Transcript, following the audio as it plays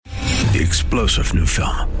The explosive new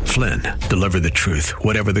film, Flynn, deliver the truth,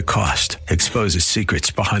 whatever the cost, exposes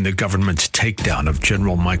secrets behind the government's takedown of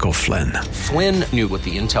General Michael Flynn. Flynn knew what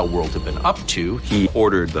the intel world had been up to. He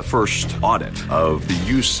ordered the first audit of the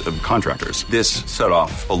use of contractors. This set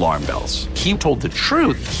off alarm bells. He told the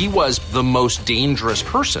truth. He was the most dangerous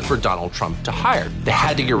person for Donald Trump to hire. They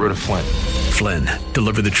had to get rid of Flynn. Flynn,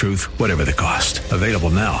 deliver the truth, whatever the cost. Available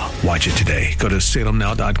now. Watch it today. Go to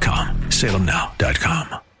salemnow.com.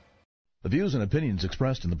 salemnow.com. The views and opinions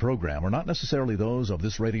expressed in the program are not necessarily those of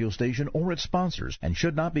this radio station or its sponsors and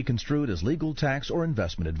should not be construed as legal, tax, or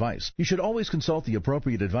investment advice. You should always consult the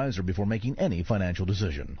appropriate advisor before making any financial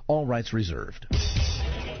decision. All rights reserved.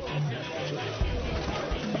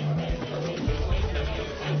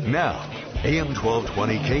 Now, AM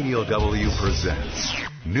 1220 KDOW presents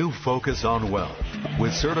New Focus on Wealth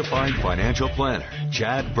with certified financial planner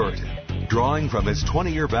Chad Burton, drawing from his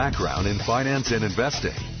 20-year background in finance and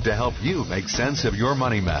investing to help you make sense of your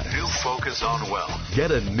money matters. New Focus on Wealth.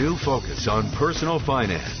 Get a new focus on personal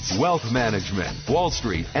finance, wealth management, Wall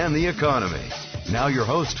Street, and the economy. Now your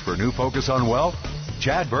host for New Focus on Wealth,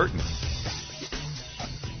 Chad Burton.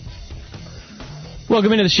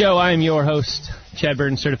 Welcome into the show. I am your host, Chad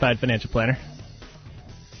Burton, certified financial planner.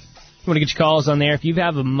 You want to get your calls on there. If you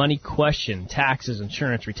have a money question, taxes,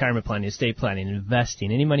 insurance, retirement planning, estate planning,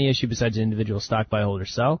 investing, any money issue besides an individual stock buy, hold, or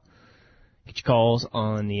sell, get your calls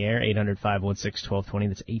on the air, 800-516-1220.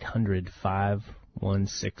 That's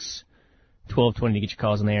 800-516-1220 to get your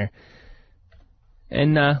calls on the air.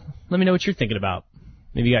 And let me know what you're thinking about.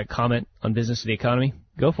 Maybe you got a comment on business or the economy.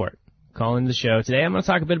 Go for it. Call into the show. Today I'm going to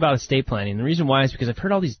talk a bit about estate planning. The reason why is because I've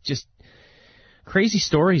heard all these just crazy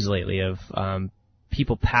stories lately of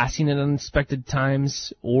people passing at unexpected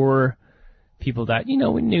times, or people that, we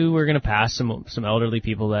knew were going to pass, some elderly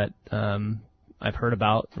people that I've heard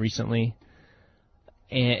about recently.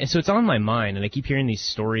 And so it's on my mind, and I keep hearing these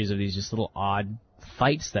stories of these just little odd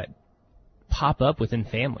fights that pop up within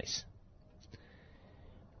families.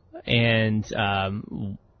 And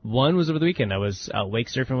one was over the weekend. I was out wake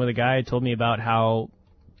surfing with a guy who told me about how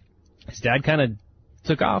his dad kind of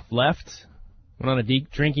took off, left, went on a deep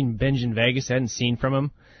drinking binge in Vegas. Hadn't seen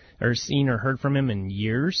or heard from him in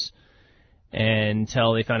years,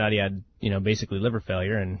 until they found out he had, basically liver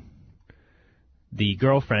failure. And the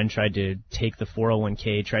girlfriend tried to take the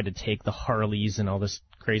 401k, tried to take the Harleys and all this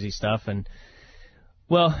crazy stuff. And,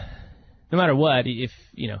 well, no matter what, if,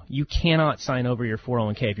 you cannot sign over your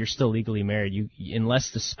 401k if you're still legally married. Unless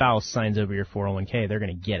the spouse signs over your 401k, they're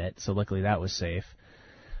going to get it. So luckily that was safe.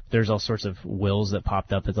 There's all sorts of wills that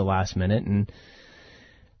popped up at the last minute. And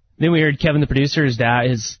then we heard Kevin, the producer, his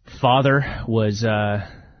father was,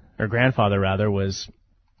 or grandfather rather, was,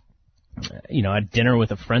 at dinner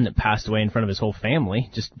with a friend that passed away in front of his whole family,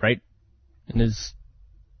 just right in his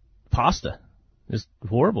pasta. Just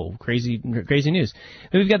horrible, crazy news.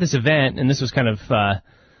 Then we've got this event, and this was kind of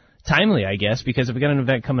timely, I guess, because we've got an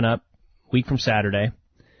event coming up a week from Saturday.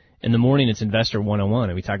 In the morning, it's Investor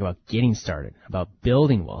 101, and we talk about getting started, about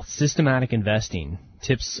building wealth, systematic investing,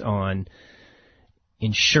 tips on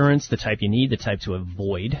insurance, the type you need, the type to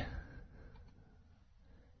avoid,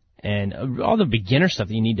 and all the beginner stuff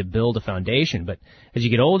that you need to build a foundation. But as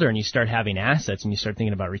you get older and you start having assets and you start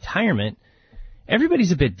thinking about retirement,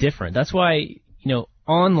 everybody's a bit different. That's why,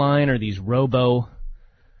 online are these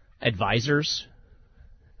robo-advisors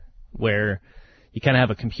where you kind of have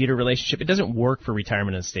a computer relationship. It doesn't work for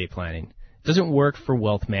retirement and estate planning. It doesn't work for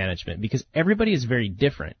wealth management because everybody is very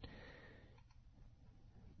different.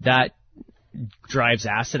 That drives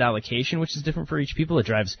asset allocation, which is different for each people. It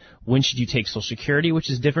drives when should you take Social Security, which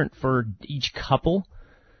is different for each couple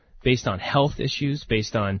based on health issues,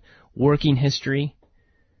 based on working history.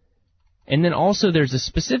 And then also there's a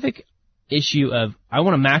specific issue of I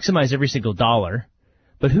want to maximize every single dollar.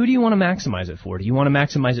 But who do you want to maximize it for? Do you want to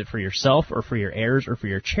maximize it for yourself or for your heirs or for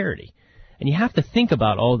your charity? And you have to think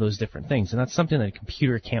about all those different things, and that's something that a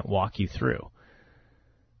computer can't walk you through.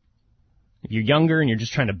 If you're younger and you're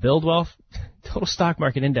just trying to build wealth, total stock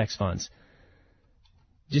market index funds.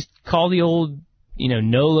 Just call the old,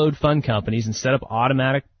 no-load fund companies and set up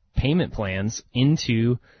automatic payment plans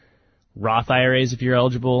into Roth IRAs if you're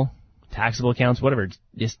eligible, taxable accounts, whatever.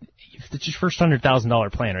 It's your first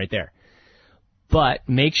 $100,000 plan right there. But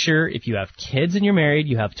make sure if you have kids and you're married,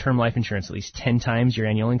 you have term life insurance at least 10 times your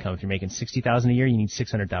annual income. If you're making $60,000 a year, you need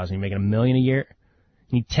 $600,000. You're making $1 million a year,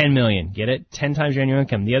 you need $10 million. Get it? 10 times your annual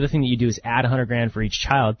income. The other thing that you do is add $100,000 for each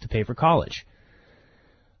child to pay for college.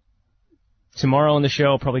 Tomorrow on the show,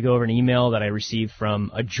 I'll probably go over an email that I received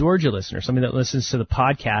from a Georgia listener, somebody that listens to the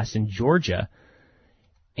podcast in Georgia.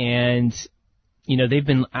 And,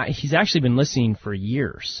 he's actually been listening for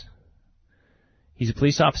years. He's a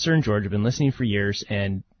police officer in Georgia, been listening for years,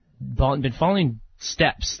 and been following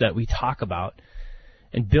steps that we talk about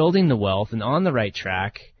and building the wealth and on the right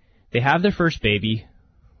track. They have their first baby,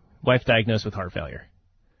 wife diagnosed with heart failure.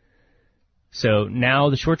 So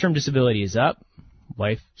now the short-term disability is up.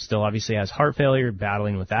 Wife still obviously has heart failure,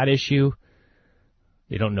 battling with that issue.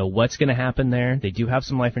 They don't know what's going to happen there. They do have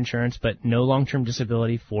some life insurance, but no long-term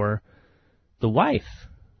disability for the wife.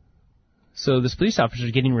 So this police officer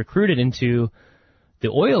is getting recruited into the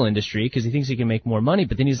oil industry because he thinks he can make more money,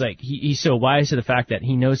 but then he's like, he's so wise to the fact that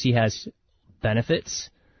he knows he has benefits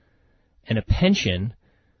and a pension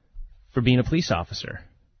for being a police officer.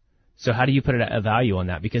 So how do you put a value on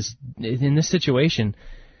that? Because in this situation,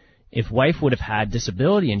 if wife would have had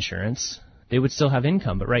disability insurance, they would still have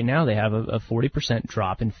income. But right now they have a 40%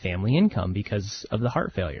 drop in family income because of the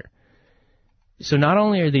heart failure. So not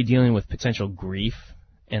only are they dealing with potential grief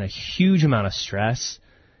and a huge amount of stress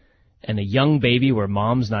and a young baby where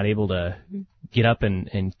mom's not able to get up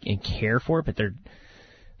and care for it, but they're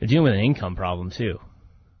dealing with an income problem too.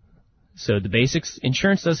 So the basics,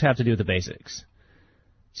 insurance does have to do with the basics.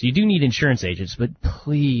 So you do need insurance agents, but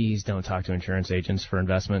please don't talk to insurance agents for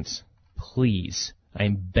investments. Please.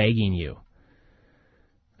 I'm begging you.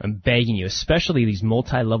 I'm begging you, especially these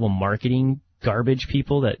multi-level marketing garbage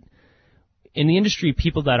people that, in the industry,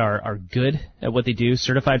 people that are good at what they do,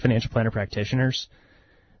 certified financial planner practitioners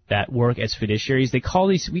that work as fiduciaries, they call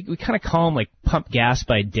these, we kind of call them like pump gas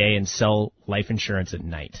by day and sell life insurance at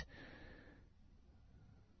night.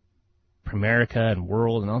 Primerica and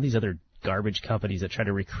World and all these other garbage companies that try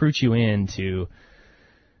to recruit you into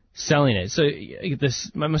selling it. So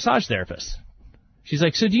my massage therapist, she's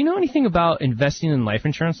like, so do you know anything about investing in life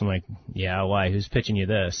insurance? I'm like, yeah, why? Who's pitching you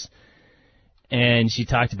this? And she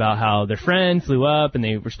talked about how their friend flew up and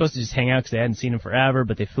they were supposed to just hang out because they hadn't seen him forever,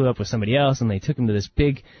 but they flew up with somebody else and they took him to this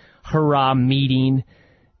big hurrah meeting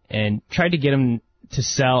and tried to get him to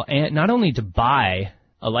sell, and not only to buy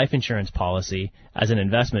a life insurance policy as an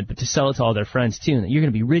investment, but to sell it to all their friends too. And you're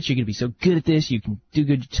going to be rich. You're going to be so good at this. You can do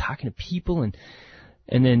good talking to people. And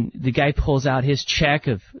then the guy pulls out his check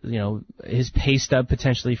of, his pay stub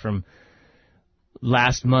potentially from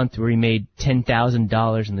last month where he made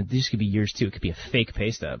 $10,000. And this could be yours too. It could be a fake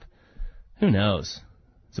pay stub. Who knows?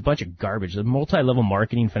 It's a bunch of garbage. The multi-level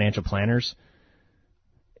marketing financial planners,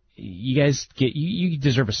 you guys you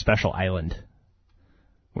deserve a special island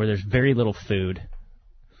where there's very little food.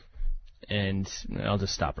 And I'll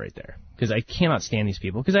just stop right there because I cannot stand these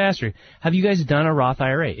people. Because I asked her, have you guys done a Roth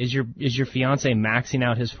IRA? Is your fiance maxing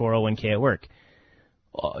out his 401k at work?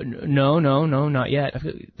 No, not yet.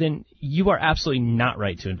 Then you are absolutely not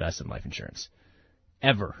right to invest in life insurance.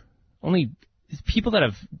 Ever. Only people that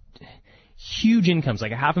have huge incomes,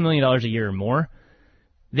 like $500,000 a year or more,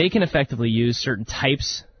 they can effectively use certain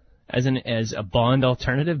types as a bond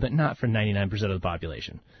alternative, but not for 99% of the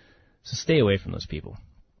population. So stay away from those people.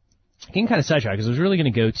 I can kind of sidetrack because I was really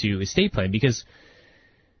going to go to estate planning, because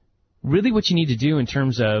really what you need to do in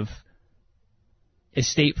terms of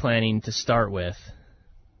estate planning to start with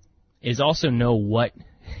is also know what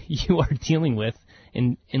you are dealing with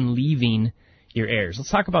in leaving your heirs. Let's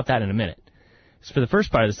talk about that in a minute. So for the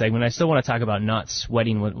first part of the segment, I still want to talk about not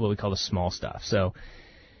sweating what we call the small stuff.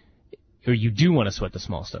 Or you do want to sweat the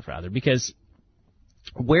small stuff rather, because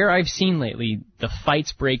where I've seen lately the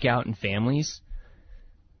fights break out in families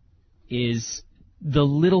is the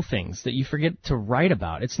little things that you forget to write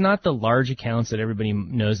about. It's not the large accounts that everybody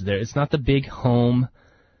knows there. It's not the big home.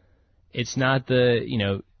 It's not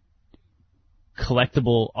the,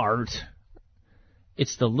 collectible art.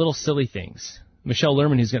 It's the little silly things. Michelle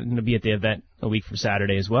Lerman, who's going to be at the event a week from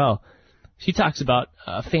Saturday as well, she talks about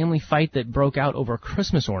a family fight that broke out over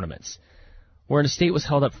Christmas ornaments, where an estate was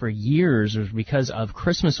held up for years because of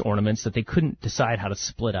Christmas ornaments that they couldn't decide how to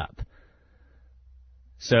split up.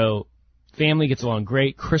 So family gets along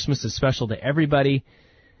great. Christmas is special to everybody.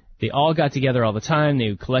 They all got together all the time.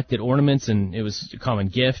 They collected ornaments, and it was a common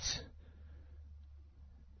gift.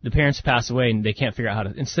 The parents pass away, and they can't figure out how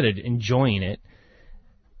to, instead of enjoying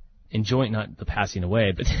not the passing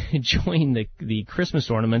away, but enjoying the Christmas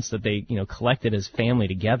ornaments that they collected as family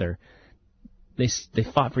together, they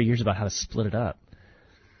fought for years about how to split it up.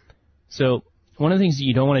 So one of the things that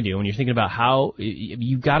you don't want to do when you're thinking about how,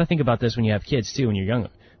 you've got to think about this when you have kids too, when you're young.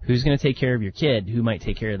 Who's going to take care of your kid? Who might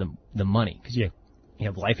take care of the money? Because you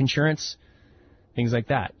have life insurance, things like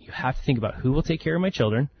that. You have to think about who will take care of my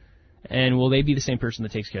children, and will they be the same person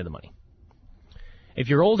that takes care of the money? If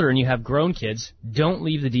you're older and you have grown kids, don't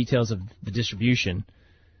leave the details of the distribution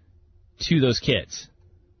to those kids.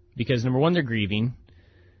 Because number one, they're grieving.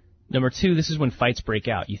 Number 2, this is when fights break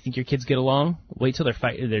out. You think your kids get along? Wait till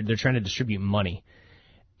they're trying to distribute money.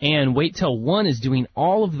 And wait till one is doing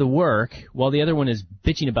all of the work while the other one is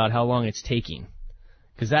bitching about how long it's taking.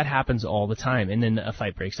 Because that happens all the time, and then a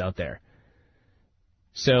fight breaks out there.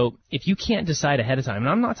 So if you can't decide ahead of time, and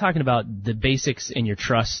I'm not talking about the basics in your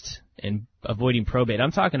trust and avoiding probate,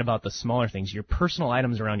 I'm talking about the smaller things, your personal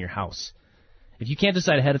items around your house. If you can't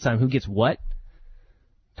decide ahead of time who gets what,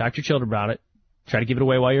 talk to your children about it. Try to give it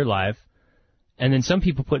away while you're alive. And then some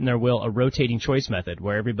people put in their will a rotating choice method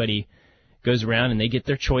where everybody goes around and they get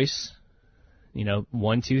their choice.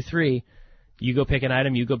 1, 2, 3. You go pick an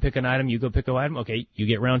item, you go pick an item, you go pick an item. Okay, you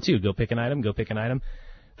get round 2. Go pick an item, go pick an item.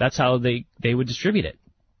 That's how they would distribute it.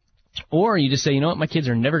 Or you just say, you know what, my kids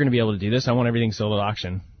are never going to be able to do this. I want everything sold at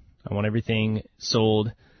auction. I want everything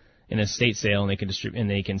sold in a estate sale, and they can distribute and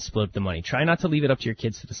they can split up the money. Try not to leave it up to your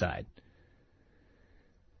kids to decide.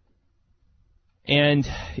 And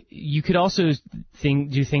you could also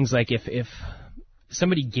do things like if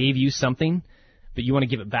somebody gave you something, but you want to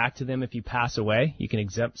give it back to them if you pass away, you can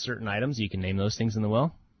exempt certain items. You can name those things in the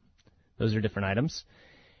will. Those are different items.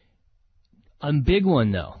 A big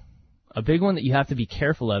one that you have to be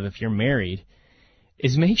careful of if you're married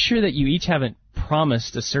is make sure that you each haven't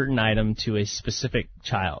promised a certain item to a specific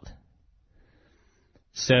child.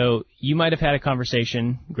 So you might have had a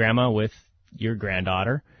conversation, Grandma, with your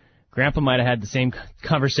granddaughter. Grandpa might have had the same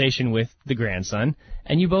conversation with the grandson,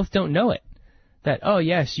 and you both don't know it. That, oh,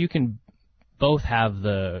 yes, you can both have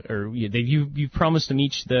you promised them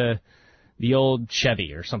each the old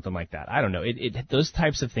Chevy or something like that. I don't know. Those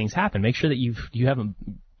types of things happen. Make sure that you haven't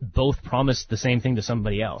both promised the same thing to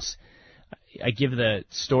somebody else. I give the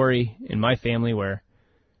story in my family where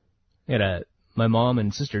my mom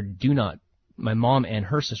and her sister do not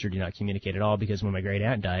communicate at all, because when my great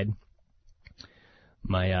aunt died,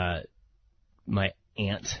 my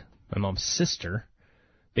aunt, my mom's sister,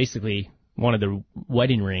 basically wanted the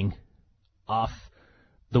wedding ring off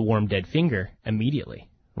the warm dead finger immediately,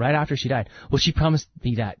 right after she died. Well, she promised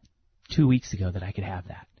me that 2 weeks ago that I could have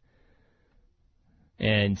that.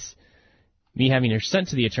 And me having her sent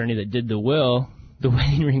to the attorney that did the will, the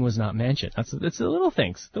wedding ring was not mentioned. That's the little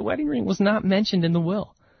things. The wedding ring was not mentioned in the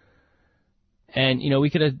will. And, we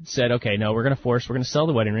could have said, okay, no, we're going to sell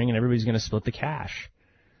the wedding ring and everybody's going to split the cash.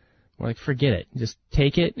 We're like, forget it. Just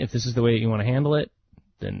take it. If this is the way you want to handle it,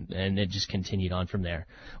 then, and it just continued on from there.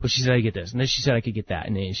 Well, she said I get this, and then she said I could get that,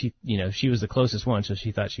 and then she was the closest one, so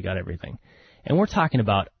she thought she got everything. And we're talking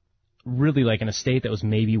about really like an estate that was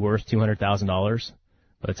maybe worth $200,000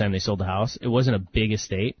 by the time they sold the house. It wasn't a big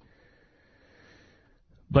estate,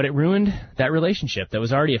 but it ruined that relationship. That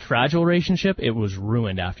was already a fragile relationship. It was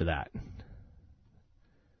ruined after that.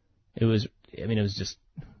 It was just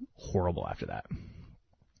horrible after that.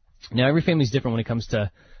 Now, every family's different when it comes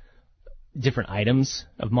to different items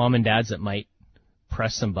of mom and dad's that might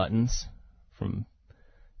press some buttons, from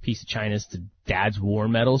piece of chinas to dad's war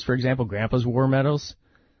medals, for example, grandpa's war medals.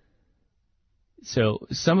 So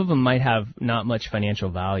some of them might have not much financial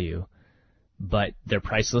value, but they're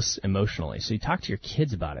priceless emotionally. So you talk to your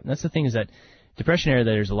kids about it. And that's the thing, is that Depression era,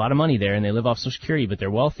 there's a lot of money there, and they live off Social Security, but they're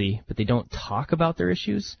wealthy, but they don't talk about their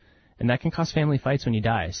issues, and that can cause family fights when you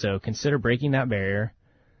die. So consider breaking that barrier.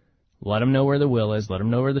 Let them know where the will is. Let them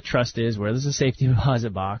know where the trust is, where there's a safety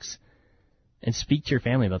deposit box, and speak to your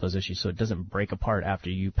family about those issues so it doesn't break apart after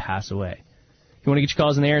you pass away. If you want to get your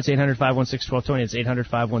calls in the air, it's 800-516-1220. It's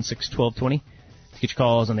 800-516-1220. Get your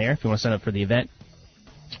calls on the air if you want to sign up for the event.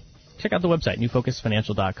 Check out the website,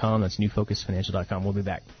 newfocusfinancial.com. That's newfocusfinancial.com. We'll be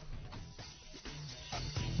back.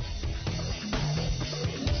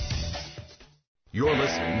 You're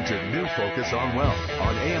listening to New Focus on Wealth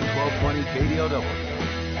on AM 1220 KDOW.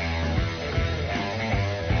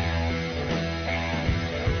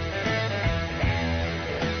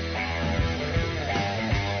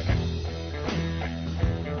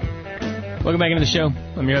 Welcome back into the show.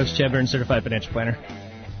 I'm your host, Chad Burton, Certified Financial Planner.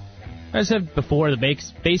 As I said before, the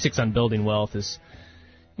basics on building wealth is,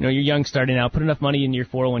 you're young, starting out, put enough money in your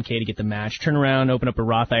 401k to get the match. Turn around, open up a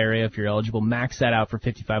Roth IRA if you're eligible. Max that out for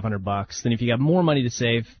 $5,500. Then if you got more money to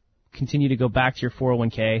save, continue to go back to your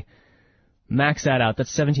 401k. Max that out.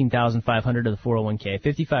 That's $17,500 to the 401k,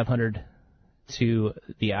 $5,500 to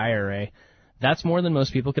the IRA. That's more than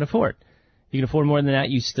most people can afford. If you can afford more than that,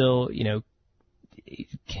 you still,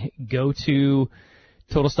 go to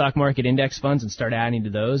total stock market index funds and start adding to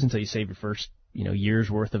those until you save your first, year's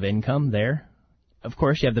worth of income there. Of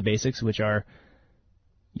course, you have the basics, which are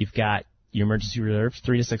you've got your emergency reserve,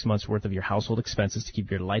 3 to 6 months worth of your household expenses to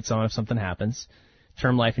keep your lights on if something happens,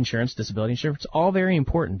 term life insurance, disability insurance, all very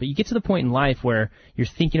important. But you get to the point in life where you're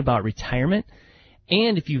thinking about retirement,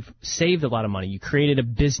 And if you've saved a lot of money, you created a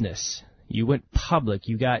business, you went public,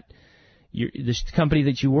 you got this company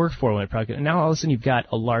that you work for went public, and now all of a sudden you've got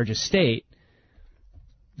a large estate.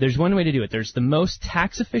 There's one way to do it. There's the most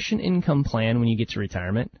tax-efficient income plan when you get to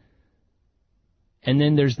retirement, and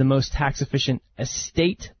then there's the most tax-efficient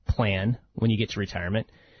estate plan when you get to retirement.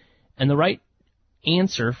 And the right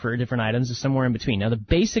answer for different items is somewhere in between. Now, the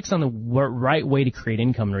basics on the right way to create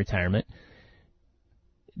income in retirement,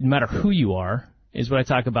 no matter who you are, is what I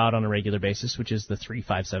talk about on a regular basis, which is the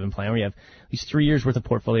 3-5-7 plan, where you have at least 3 years worth of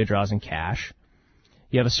portfolio draws in cash.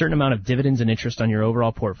 You have a certain amount of dividends and interest on your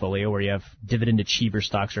overall portfolio, where you have dividend achiever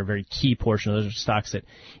stocks are a very key portion. Those are stocks that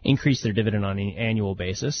increase their dividend on an annual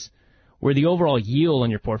basis, where the overall yield on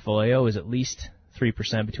your portfolio is at least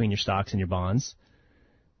 3% between your stocks and your bonds.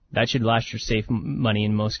 That should last your safe money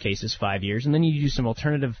in most cases 5 years. And then you do some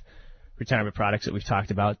alternative retirement products that we've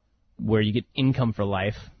talked about, where you get income for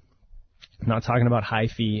life. I'm not talking about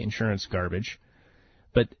high-fee insurance garbage,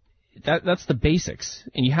 but that's the basics.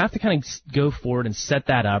 And you have to kind of go forward and set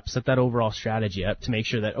that overall strategy up to make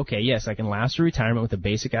sure that, okay, yes, I can last through retirement with a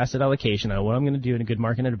basic asset allocation. I know what I'm going to do in a good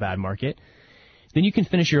market and a bad market. Then you can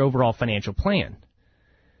finish your overall financial plan.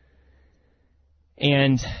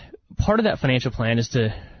 And part of that financial plan is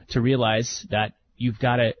to realize that you've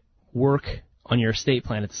got to work on your estate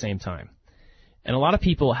plan at the same time. And a lot of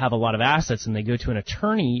people have a lot of assets and they go to an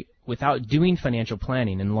attorney without doing financial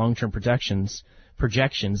planning and long-term projections,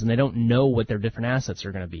 and they don't know what their different assets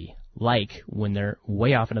are going to be like when they're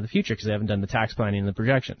way off into the future because they haven't done the tax planning and the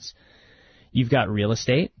projections. You've got real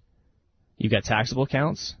estate, you've got taxable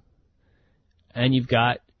accounts, and you've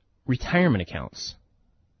got retirement accounts.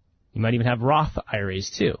 You might even have Roth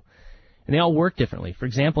IRAs too. And they all work differently. For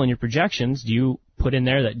example, in your projections, do you put in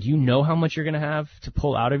there that do you know how much you're going to have to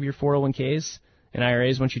pull out of your 401ks and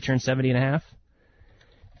IRAs once you turn 70 and a half?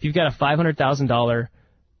 If you've got a $500,000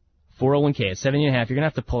 401k at 70 and a half, you're going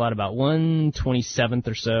to have to pull out about 1/27th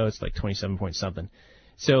or so. It's like 27 point something.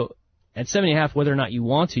 So at 70 and a half, whether or not you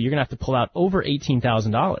want to, you're going to have to pull out over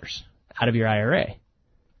 $18,000 out of your IRA.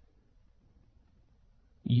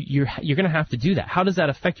 You're going to have to do that. How does that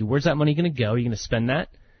affect you? Where's that money going to go? Are you going to spend that?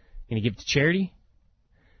 Going to give it to charity?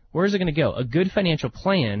 Where is it going to go? A good financial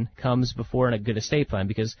plan comes before a good estate plan,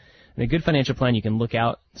 because in a good financial plan you can look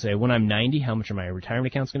out and say, when I'm 90, how much are my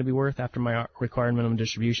retirement accounts going to be worth after my required minimum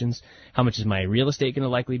distributions? How much is my real estate going to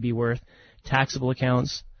likely be worth? Taxable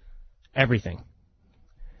accounts, everything.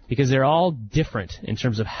 Because they're all different in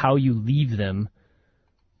terms of how you leave them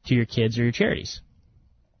to your kids or your charities.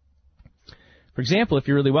 For example, if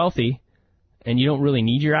you're really wealthy and you don't really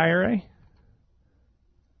need your IRA,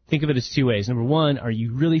 think of it as two ways. Number one, are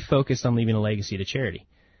you really focused on leaving a legacy to charity?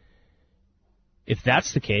 If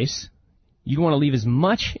that's the case, you want to leave as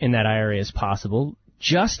much in that IRA as possible.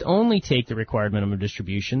 Just only take the required minimum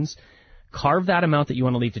distributions, carve that amount that you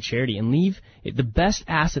want to leave to charity, and leave the best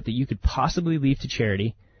asset that you could possibly leave to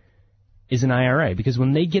charity is an IRA. Because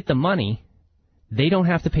when they get the money, they don't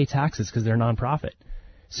have to pay taxes because they're a nonprofit.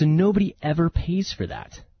 So nobody ever pays for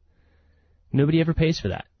that. Nobody ever pays for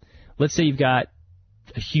that. Let's say you've got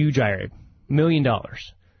a huge IRA, $1 million,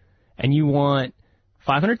 and you want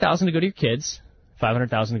 $500,000 to go to your kids,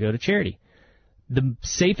 $500,000 to go to charity. The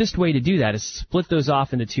safest way to do that is split those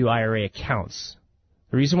off into two IRA accounts.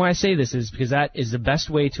 The reason why I say this is because that is the best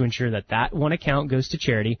way to ensure that that one account goes to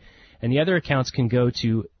charity, and the other accounts can go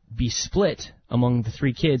to be split among the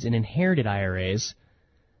three kids in inherited IRAs,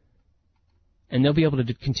 and they'll be able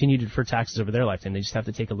to continue to defer taxes over their lifetime. They just have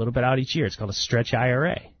to take a little bit out each year. It's called a stretch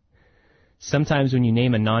IRA. Sometimes when you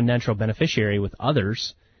name a non-natural beneficiary with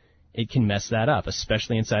others, it can mess that up,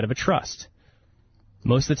 especially inside of a trust.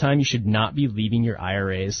 Most of the time, you should not be leaving your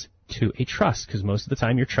IRAs to a trust, because most of the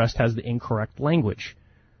time your trust has the incorrect language.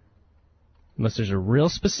 Unless there's a real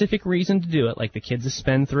specific reason to do it, like the kid's a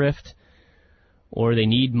spendthrift, or they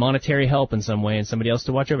need monetary help in some way and somebody else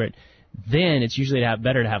to watch over it, then it's usually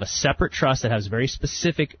better to have a separate trust that has very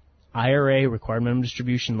specific IRA required minimum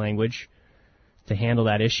distribution language to handle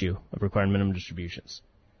that issue of required minimum distributions.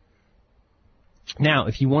 Now,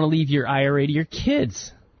 if you want to leave your IRA to your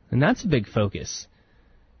kids, and that's a big focus,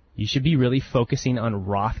 you should be really focusing on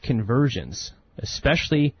Roth conversions,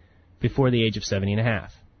 especially before the age of 70 and a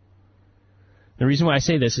half. The reason why I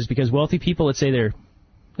say this is because wealthy people, let's say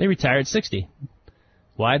they retire at 60.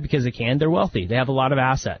 Why? Because they can. They're wealthy. They have a lot of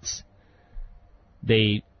assets.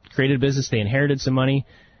 They created a business. They inherited some money.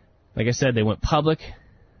 Like I said, they went public.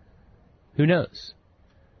 Who knows?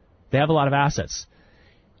 They have a lot of assets.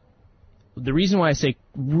 The reason why I say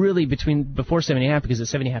really before 70 and a half, because at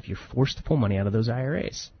 70 and a half, you're forced to pull money out of those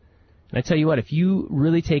IRAs. And I tell you what, if you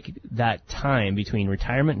really take that time between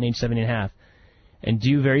retirement and age 70 and a half and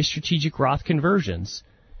do very strategic Roth conversions,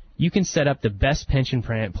 you can set up the best pension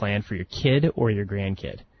plan for your kid or your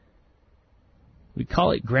grandkid. We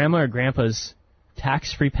call it Grandma or Grandpa's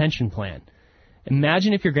tax-free pension plan.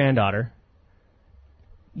 Imagine if your granddaughter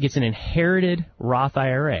gets an inherited Roth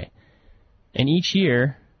IRA, and each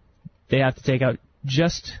year they have to take out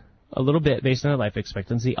just a little bit based on their life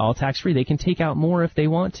expectancy, all tax-free. They can take out more if they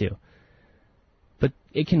want to. But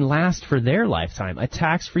it can last for their lifetime, a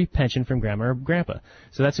tax-free pension from Grandma or Grandpa.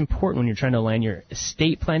 So that's important when you're trying to align your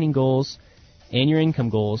estate planning goals and your income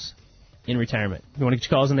goals in retirement. If you want to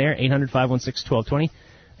get your calls in there, 800-516-1220.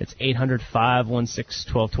 That's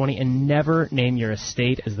 800-516-1220. And never name your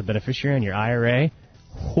estate as the beneficiary on your IRA.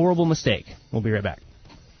 Horrible mistake. We'll be right back.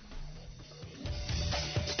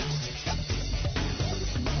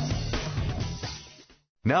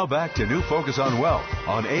 Now back to New Focus on Wealth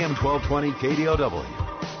on AM 1220 KDOW.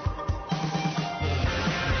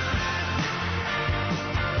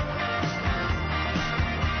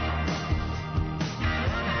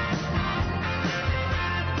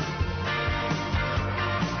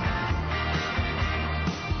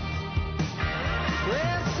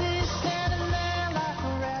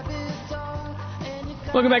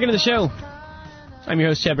 Welcome back into the show. I'm your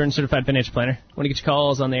host, Chad Burton, Certified Financial Planner. I want to get your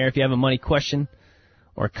calls on the air. If you have a money question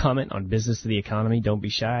or comment on business of the economy, don't be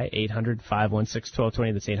shy.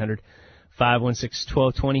 800-516-1220. That's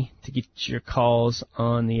 800-516-1220 to get your calls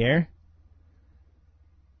on the air.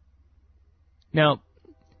 Now,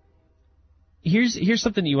 here's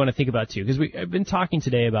something that you want to think about, too, because I've been talking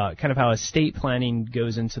today about kind of how estate planning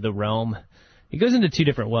goes into the realm. It goes into two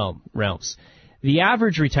different realms. The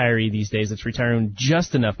average retiree these days that's retiring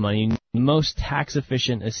just enough money, the most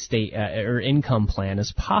tax-efficient estate or income plan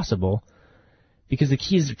as possible, because the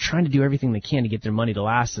key is they're trying to do everything they can to get their money to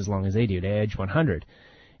last as long as they do, to age 100.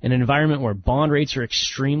 In an environment where bond rates are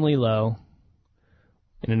extremely low,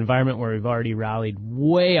 in an environment where we've already rallied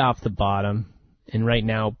way off the bottom, and right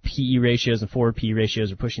now PE ratios and forward PE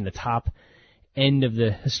ratios are pushing the top end of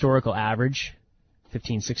the historical average,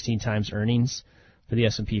 15, 16 times earnings for the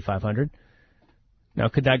S&P 500. Now,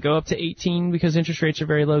 could that go up to 18 because interest rates are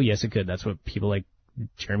very low? Yes, it could. That's what people like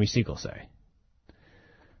Jeremy Siegel say.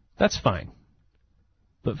 That's fine.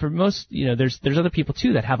 But for most, there's other people,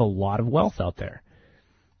 too, that have a lot of wealth out there.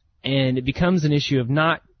 And it becomes an issue of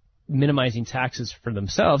not minimizing taxes for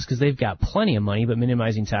themselves because they've got plenty of money, but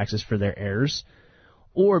minimizing taxes for their heirs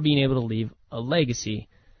or being able to leave a legacy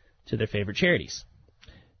to their favorite charities.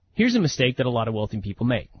 Here's a mistake that a lot of wealthy people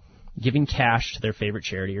make: giving cash to their favorite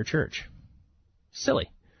charity or church.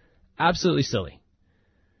 Silly. Absolutely silly.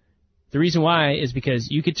 The reason why is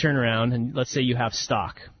because you could turn around and let's say you have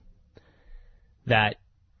stock that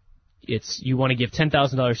you want to give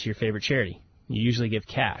 $10,000 to your favorite charity. You usually give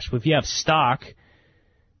cash. But if you have stock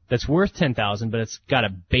that's worth $10,000 but it's got a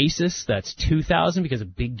basis that's $2,000 because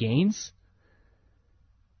of big gains,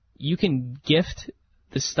 you can gift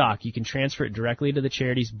the stock. You can transfer it directly to the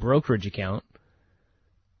charity's brokerage account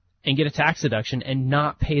and get a tax deduction and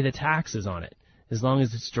not pay the taxes on it, as long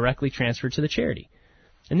as it's directly transferred to the charity.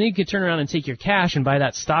 And then you could turn around and take your cash and buy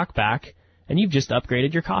that stock back, and you've just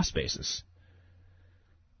upgraded your cost basis.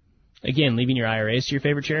 Again, leaving your IRAs to your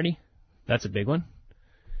favorite charity, that's a big one.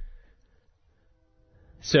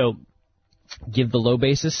 So, give the low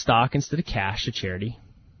basis stock instead of cash to charity.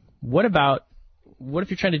 What if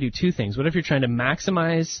you're trying to do two things? What if you're trying to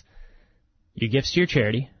maximize your gifts to your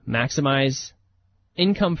charity, maximize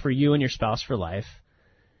income for you and your spouse for life,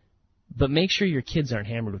 but make sure your kids aren't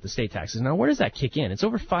hammered with estate taxes? Now, where does that kick in? It's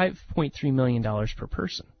over $5.3 million per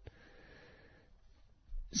person.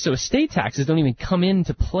 So estate taxes don't even come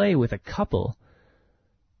into play with a couple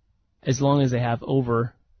as long as they have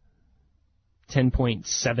over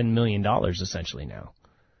 $10.7 million essentially now.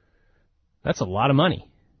 That's a lot of money.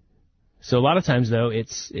 So a lot of times, though,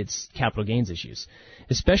 it's capital gains issues,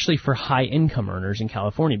 especially for high-income earners in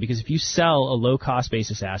California, because if you sell a low-cost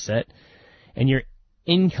basis asset and your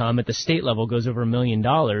income at the state level goes over $1 million,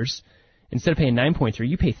 instead of paying 9.3,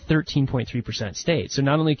 you pay 13.3% state. So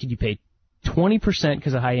not only could you pay 20%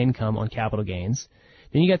 because of high income on capital gains,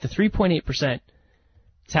 then you got the 3.8%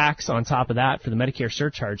 tax on top of that for the Medicare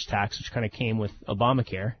surcharge tax, which kind of came with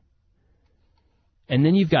Obamacare. And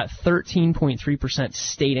then you've got 13.3%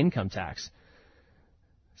 state income tax.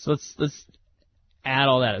 So let's add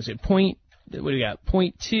all that. What do we got?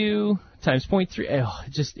 0.2 times 0.3. Oh,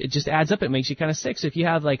 it just adds up. It makes you kind of sick. So if you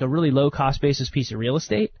have like a really low cost basis piece of real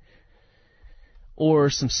estate, or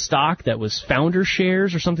some stock that was founder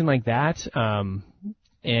shares or something like that,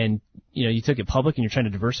 and you took it public and you're trying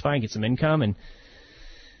to diversify and get some income, and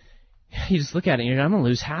you just look at it and you're like, I'm going to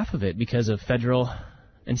lose half of it because of federal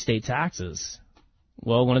and state taxes.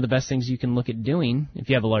 Well, one of the best things you can look at doing, if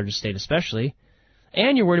you have a large estate especially,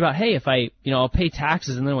 and you're worried about, hey, if I'll pay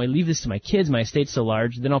taxes and then when I leave this to my kids, my estate's so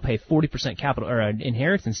large, then I'll pay 40% capital or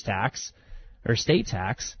inheritance tax or estate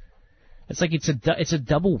tax. It's like it's a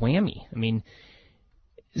double whammy. I mean,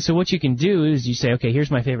 so what you can do is you say, okay, here's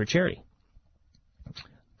my favorite charity.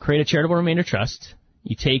 Create a charitable remainder trust.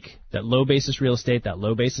 You take that low basis real estate, that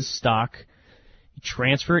low basis stock, you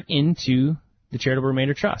transfer it into the charitable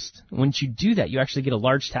remainder trust. Once you do that, you actually get a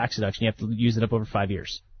large tax deduction. You have to use it up over 5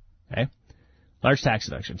 years. Okay? Large tax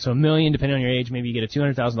deduction. So $1 million, depending on your age, maybe you get a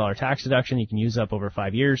 $200,000 tax deduction. You can use up over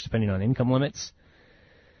 5 years, depending on income limits.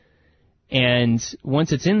 And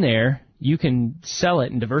once it's in there, you can sell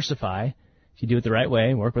it and diversify if you do it the right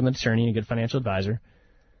way, work with an attorney and a good financial advisor,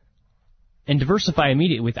 and diversify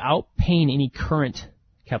immediately without paying any current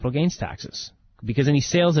capital gains taxes, because any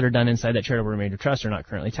sales that are done inside that charitable remainder trust are not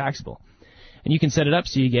currently taxable. And you can set it up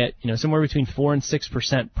so you get, somewhere between 4 and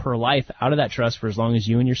 6% per life out of that trust for as long as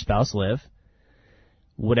you and your spouse live.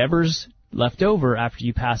 Whatever's left over after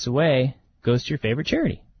you pass away goes to your favorite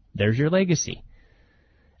charity. There's your legacy.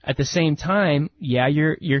 At the same time,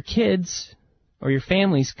 your kids or your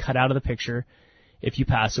family's cut out of the picture if you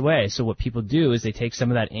pass away. So what people do is they take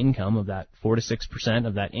some of that income, of that 4 to 6%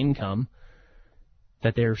 of that income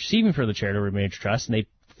that they're receiving for the charitable remainder trust, and they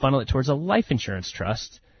funnel it towards a life insurance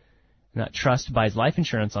trust. And that trust buys life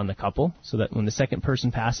insurance on the couple so that when the second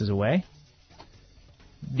person passes away,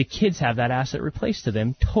 the kids have that asset replaced to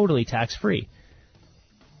them totally tax-free.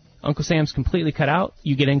 Uncle Sam's completely cut out.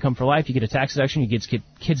 You get income for life. You get a tax deduction.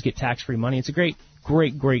 Kids get tax-free money. It's a great,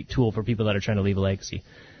 great, great tool for people that are trying to leave a legacy.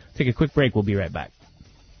 Take a quick break. We'll be right back.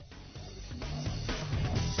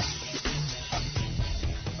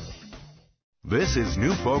 This is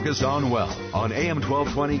New Focus on Wealth on AM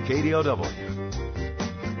 1220 KDOW.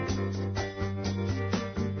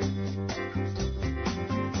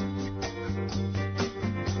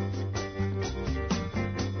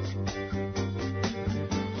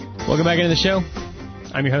 Welcome back into the show.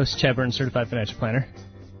 I'm your host, Chad Burton, Certified Financial Planner.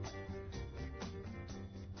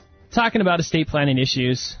 Talking about estate planning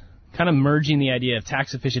issues, kind of merging the idea of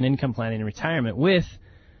tax-efficient income planning in retirement with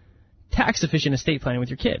tax-efficient estate planning with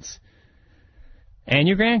your kids and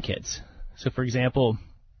your grandkids. So, for example,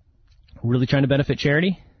 really trying to benefit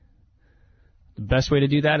charity, the best way to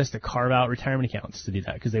do that is to carve out retirement accounts to do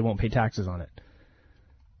that because they won't pay taxes on it.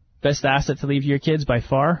 Best asset to leave your kids by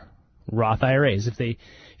far, Roth IRAs. If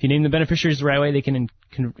you name the beneficiaries the right way, they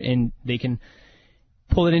can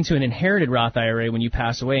pull it into an inherited Roth IRA when you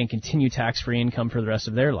pass away and continue tax-free income for the rest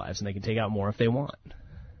of their lives, and they can take out more if they want.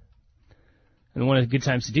 And one of the good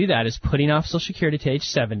times to do that is putting off Social Security to age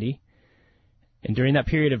 70, and during that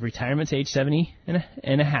period of retirement to age 70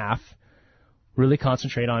 and a half, really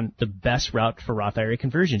concentrate on the best route for Roth IRA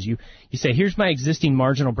conversions. You say, here's my existing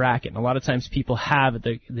marginal bracket, and a lot of times people have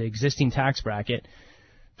the existing tax bracket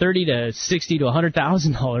 $30,000 to $60,000 to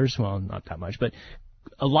 $100,000. Well, not that much, but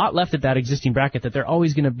a lot left at that existing bracket that they're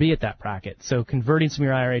always going to be at that bracket. So converting some of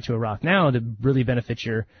your IRA to a Roth now to really benefit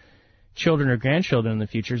your children or grandchildren in the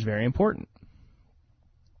future is very important.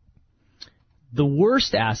 The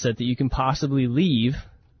worst asset that you can possibly leave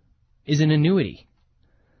is an annuity.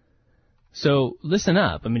 So listen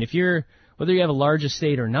up. I mean, whether you have a large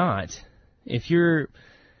estate or not, if you're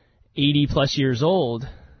 80 plus years old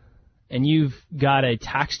and you've got a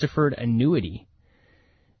tax-deferred annuity,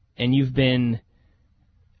 and you've been,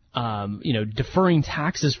 deferring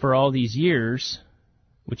taxes for all these years,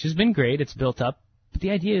 which has been great, it's built up, but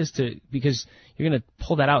the idea is because you're going to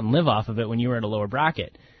pull that out and live off of it when you were at a lower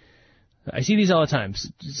bracket. I see these all the time.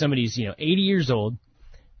 Somebody's, 80 years old,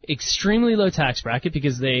 extremely low tax bracket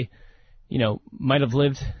because they, might have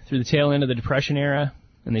lived through the tail end of the Depression era,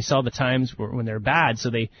 and they saw the times when they're bad,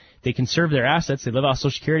 so they conserve their assets, they live off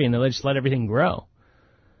Social Security, and they just let everything grow.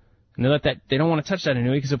 And they don't want to touch that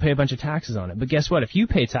annuity because they'll pay a bunch of taxes on it. But guess what? If you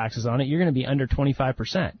pay taxes on it, you're going to be under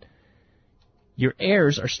 25%. Your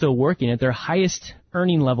heirs are still working at their highest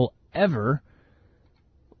earning level ever.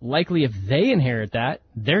 Likely, if they inherit that,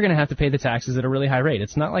 they're going to have to pay the taxes at a really high rate.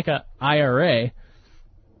 It's not like a IRA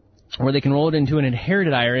where they can roll it into an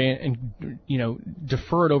inherited IRA and,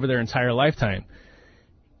 defer it over their entire lifetime.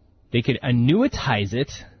 They could annuitize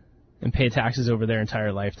it and pay taxes over their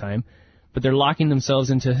entire lifetime, but they're locking themselves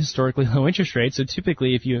into historically low interest rates. So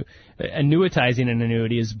typically, annuitizing an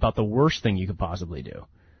annuity is about the worst thing you could possibly do.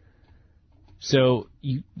 So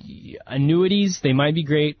annuities, they might be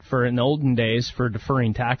great in the olden days for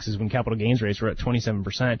deferring taxes when capital gains rates were at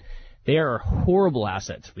 27%. They are a horrible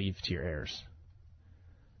asset to leave to your heirs.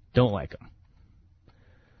 Don't like them.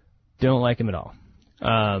 Don't like them at all.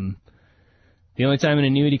 The only time an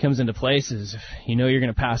annuity comes into place is if you know you're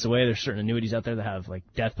going to pass away. There's certain annuities out there that have like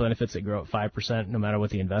death benefits that grow at 5% no matter what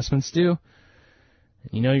the investments do.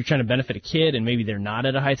 You know you're trying to benefit a kid and maybe they're not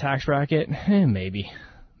at a high tax bracket. Maybe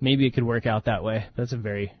it could work out that way. That's a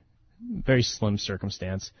very, very slim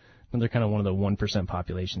circumstance. And they're kind of one of the 1%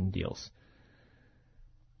 population deals.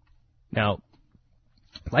 Now,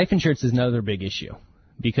 life insurance is another big issue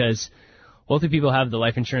because wealthy people have the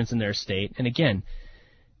life insurance in their estate. And again,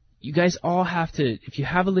 you guys all have to, if you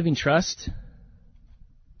have a living trust,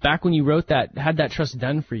 back when you wrote that, had that trust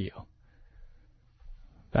done for you,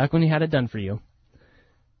 back when you had it done for you,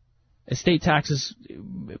 estate taxes,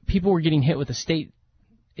 people were getting hit with estate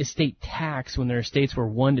tax when their estates were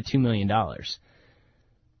 $1 to $2 million.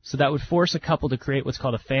 So that would force a couple to create what's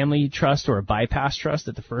called a family trust or a bypass trust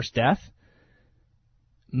at the first death.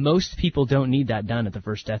 Most people don't need that done at the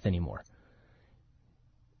first death anymore.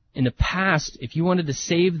 In the past, if you wanted to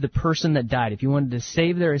save the person that died, if you wanted to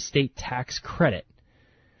save their estate tax credit,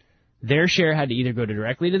 their share had to either go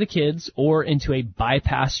directly to the kids or into a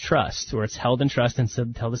bypass trust, where it's held in trust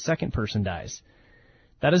until the second person dies.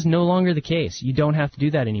 That is no longer the case. You don't have to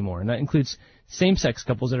do that anymore, and that includes same-sex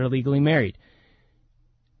couples that are legally married.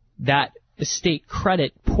 That estate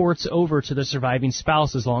credit ports over to the surviving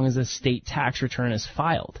spouse as long as the estate tax return is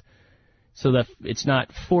filed, so that it's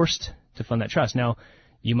not forced to fund that trust. Now,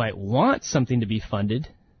 you might want something to be funded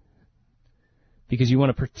because you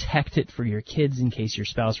want to protect it for your kids in case your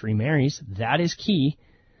spouse remarries. That is key.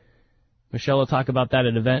 Michelle will talk about that at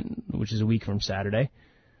an event, which is a week from Saturday.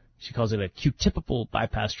 She calls it a Q-typical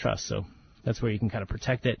bypass trust, so that's where you can kind of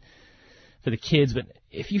protect it for the kids. But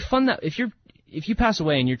if you fund that, if you pass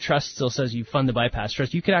away and your trust still says you fund the bypass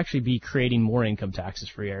trust, you could actually be creating more income taxes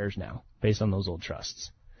for your heirs now based on those old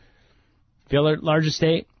trusts. If you have a large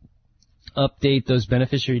estate, update those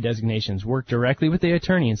beneficiary designations. Work directly with the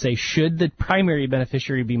attorney and say, should the primary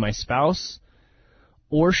beneficiary be my spouse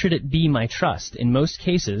or should it be my trust? In most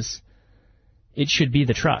cases, it should be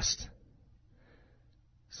the trust.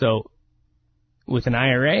 So with an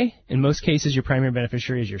IRA, in most cases, your primary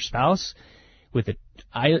beneficiary is your spouse. With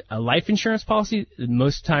a life insurance policy,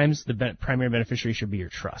 most times the primary beneficiary should be your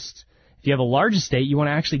trust. If you have a large estate, you want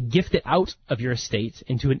to actually gift it out of your estate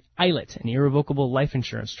into an ILIT, an irrevocable life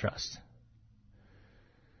insurance trust.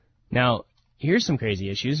 Now, here's some crazy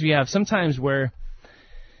issues. We have sometimes where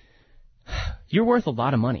you're worth a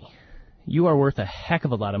lot of money. You are worth a heck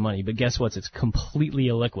of a lot of money, but guess what? It's completely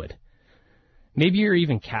illiquid. Maybe you're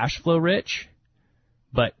even cash flow rich,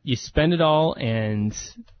 but you spend it all and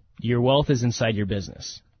your wealth is inside your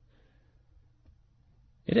business.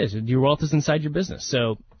 It is. Your wealth is inside your business.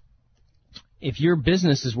 So if your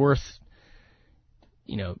business is worth,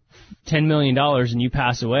 $10 million and you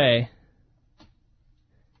pass away,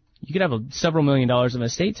 you could have several $1 million of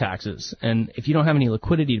estate taxes. And if you don't have any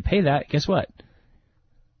liquidity to pay that, guess what?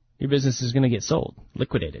 Your business is going to get sold,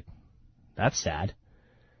 liquidated. That's sad.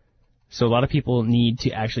 So a lot of people need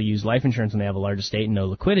to actually use life insurance when they have a large estate and no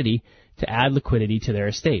liquidity to add liquidity to their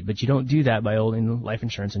estate. But you don't do that by owning life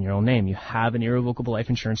insurance in your own name. You have an irrevocable life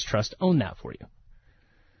insurance trust own that for you.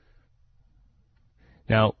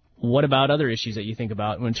 Now, what about other issues that you think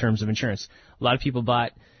about in terms of insurance? A lot of people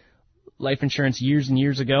bought life insurance years and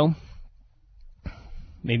years ago.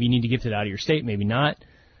 Maybe you need to gift it out of your estate, maybe not.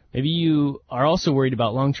 Maybe you are also worried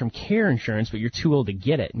about long-term care insurance, but you're too old to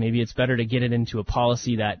get it. Maybe it's better to get it into a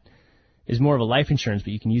policy that is more of a life insurance,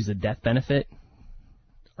 but you can use the death benefit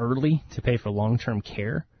early to pay for long-term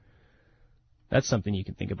care. That's something you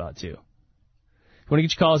can think about, too. If you want to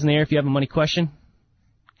get your calls in the air, if you have a money question,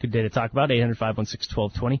 good day to talk about,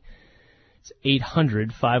 800-516-1220. It's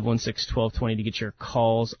 800-516-1220 to get your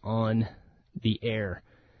calls on the air.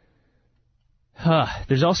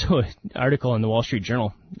 There's also an article in the Wall Street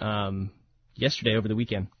Journal yesterday over the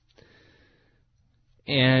weekend.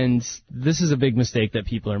 And this is a big mistake that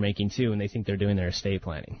people are making, too, when they think they're doing their estate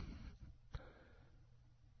planning.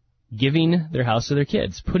 Giving their house to their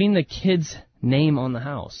kids, putting the kid's name on the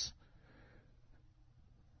house.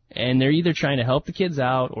 And they're either trying to help the kids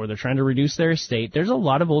out or they're trying to reduce their estate. There's a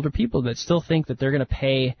lot of older people that still think that they're going to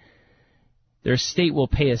pay, their estate will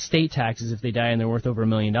pay estate taxes if they die and they're worth over $1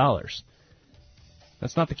 million.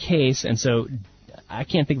 That's not the case, and so I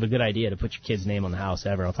can't think of a good idea to put your kid's name on the house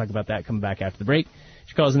ever. I'll talk about that coming back after the break.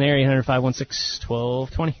 Your calls in the area,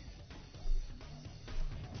 800-516-1220.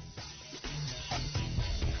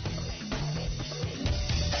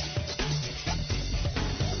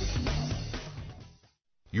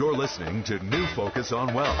 You're listening to New Focus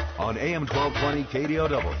on Wealth on AM 1220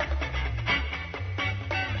 KDOW.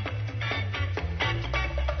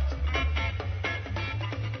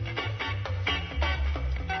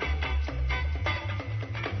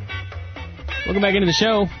 Welcome back into the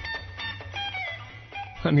show.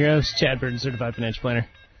 I'm your host, Chad Burton, Certified Financial Planner.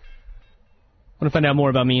 Want to find out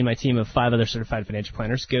more about me and my team of 5 other certified financial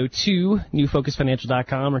planners? Go to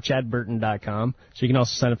newfocusfinancial.com or chadburton.com, so you can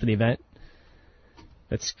also sign up for the event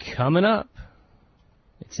that's coming up.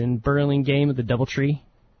 It's in Burlingame at the DoubleTree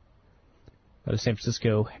by the San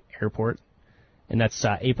Francisco airport, and that's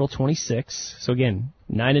April 26th. So again,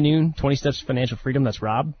 9 to noon, 20 Steps to Financial Freedom. That's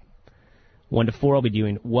Rob. 1 to 4, I'll be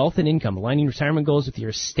doing wealth and income, aligning retirement goals with your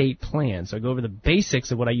estate plan. So I go over the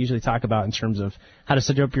basics of what I usually talk about in terms of how to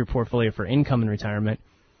set up your portfolio for income and retirement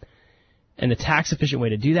and the tax-efficient way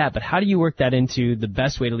to do that. But how do you work that into the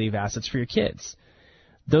best way to leave assets for your kids?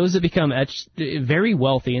 Those that become very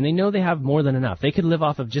wealthy and they know they have more than enough, they could live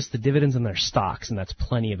off of just the dividends on their stocks, and that's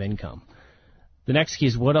plenty of income. The next key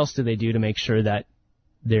is, what else do they do to make sure that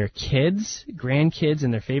their kids, grandkids,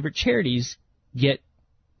 and their favorite charities get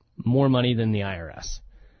more money than the IRS?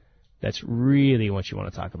 That's really what you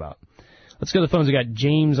want to talk about. Let's go to the phones. We got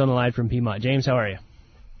James on the line from Piedmont. James, how are you?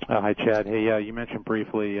 Hi, Chad. Hey, you mentioned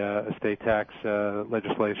briefly estate tax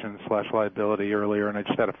legislation / liability earlier, and I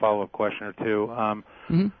just had a follow-up question or two.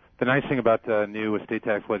 The nice thing about the new estate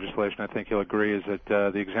tax legislation, I think you'll agree, is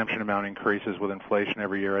that the exemption amount increases with inflation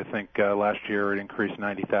every year. I think last year it increased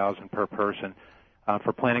 $90,000 per person.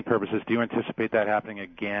 For planning purposes, do you anticipate that happening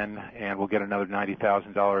again, and we'll get another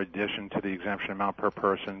 $90,000 addition to the exemption amount per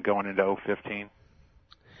person going into 2015?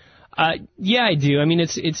 Yeah, I do. I mean,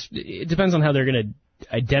 it depends on how they're going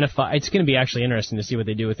to identify. It's going to be actually interesting to see what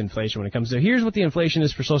they do with inflation when it comes to, here's what the inflation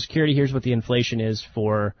is for Social Security, here's what the inflation is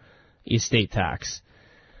for estate tax.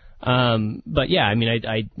 But yeah, I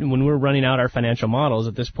mean, when we're running out our financial models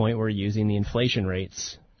at this point, we're using the inflation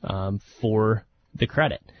rates for the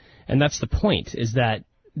credit. And that's the point, is that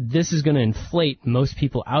this is going to inflate most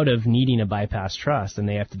people out of needing a bypass trust, and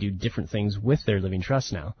they have to do different things with their living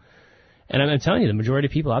trust now. And I'm telling you, the majority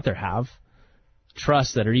of people out there have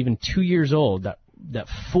trusts that are even 2 years old that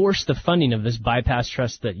force the funding of this bypass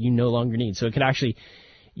trust that you no longer need. So it could actually,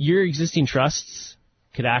 your existing trusts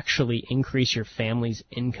could actually increase your family's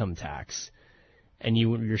income tax, and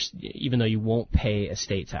you're even though you won't pay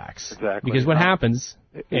estate tax. Exactly. Because what happens?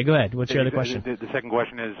 Yeah, go ahead. What's your other question? The second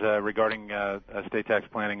question is regarding estate tax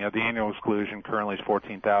planning. The annual exclusion currently is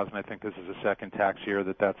 $14,000. I think this is the second tax year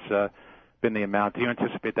that's been the amount. Do you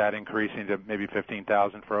anticipate that increasing to maybe $15,000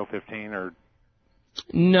 for 2015, or?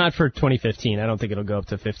 Not for 2015. I don't think it'll go up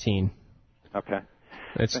to 15. Okay.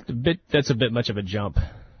 That's a bit much of a jump.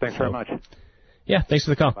 Thanks very much. Yeah, thanks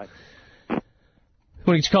for the call. Bye.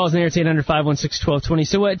 Want to get your calls in there? It's 800-516-1220.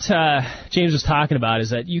 So what James was talking about is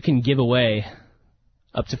that you can give away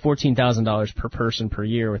up to $14,000 per person per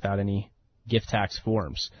year without any gift tax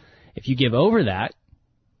forms. If you give over that,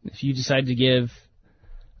 if you decide to give,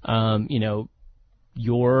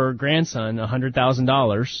 your grandson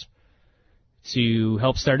 $100,000 to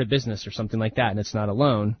help start a business or something like that, and it's not a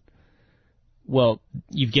loan, well,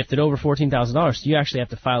 you've gifted over $14,000, so you actually have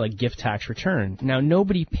to file a gift tax return. Now,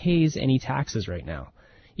 nobody pays any taxes right now.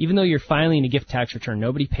 Even though you're filing a gift tax return,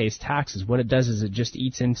 nobody pays taxes. What it does is it just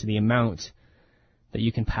eats into the amount that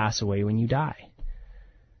you can pass away when you die.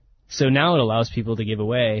 So now it allows people to give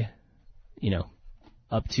away,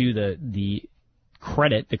 up to the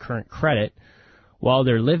credit, the current credit, while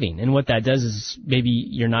they're living. And what that does is maybe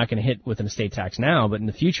you're not going to hit with an estate tax now, but in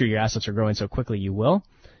the future your assets are growing so quickly you will.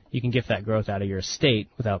 You can gift that growth out of your estate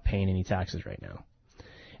without paying any taxes right now.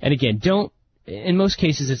 And again, in most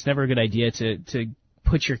cases, it's never a good idea to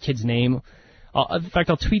put your kid's name. In fact,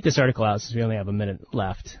 I'll tweet this article out since we only have a minute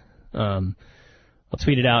left. I'll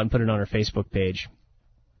tweet it out and put it on our Facebook page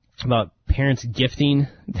about parents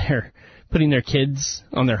putting their kids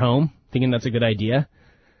on their home, thinking that's a good idea.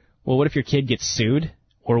 Well, what if your kid gets sued?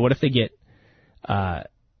 Or what if they get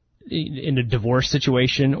in a divorce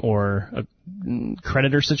situation or a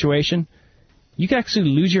creditor situation? You could actually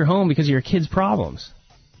lose your home because of your kid's problems.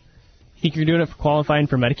 You think you're doing it for qualifying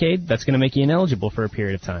for Medicaid? That's going to make you ineligible for a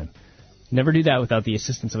period of time. Never do that without the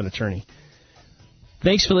assistance of an attorney.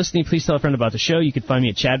 Thanks for listening. Please tell a friend about the show. You can find me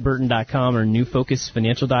at chadburton.com or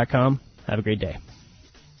newfocusfinancial.com. Have a great day.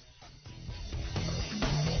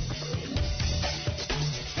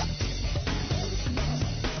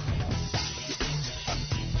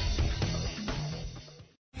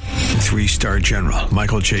 Three-star General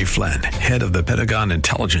Michael J. Flynn, head of the Pentagon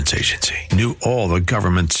Intelligence Agency, knew all the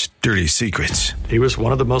government's dirty secrets. He was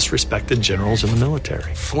one of the most respected generals in the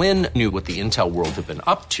military. Flynn knew what the intel world had been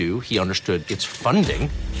up to. He understood its funding.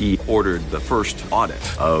 He ordered the first audit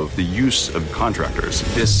of the use of contractors.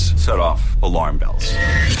 This set off alarm bells.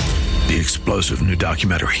 The explosive new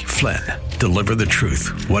documentary, Flynn, deliver the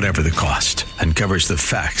truth, whatever the cost, and covers the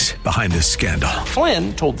facts behind this scandal.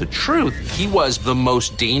 Flynn told the truth. He was the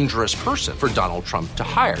most dangerous person for Donald Trump to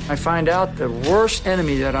hire. I find out the worst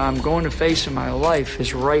enemy that I'm going to face in my life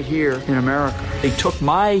is right here in America. They took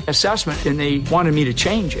my assessment and they wanted me to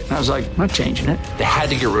change it. And I was like, I'm not changing it. They had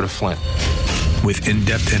to get rid of Flynn. With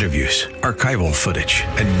in-depth interviews, archival footage,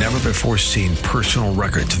 and never-before-seen personal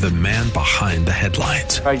records of the man behind the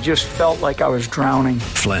headlines. I just felt like I was drowning.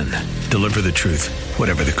 Flynn, deliver the truth,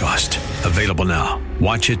 whatever the cost. Available now.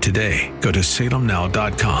 Watch it today. Go to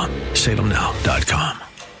salemnow.com. salemnow.com.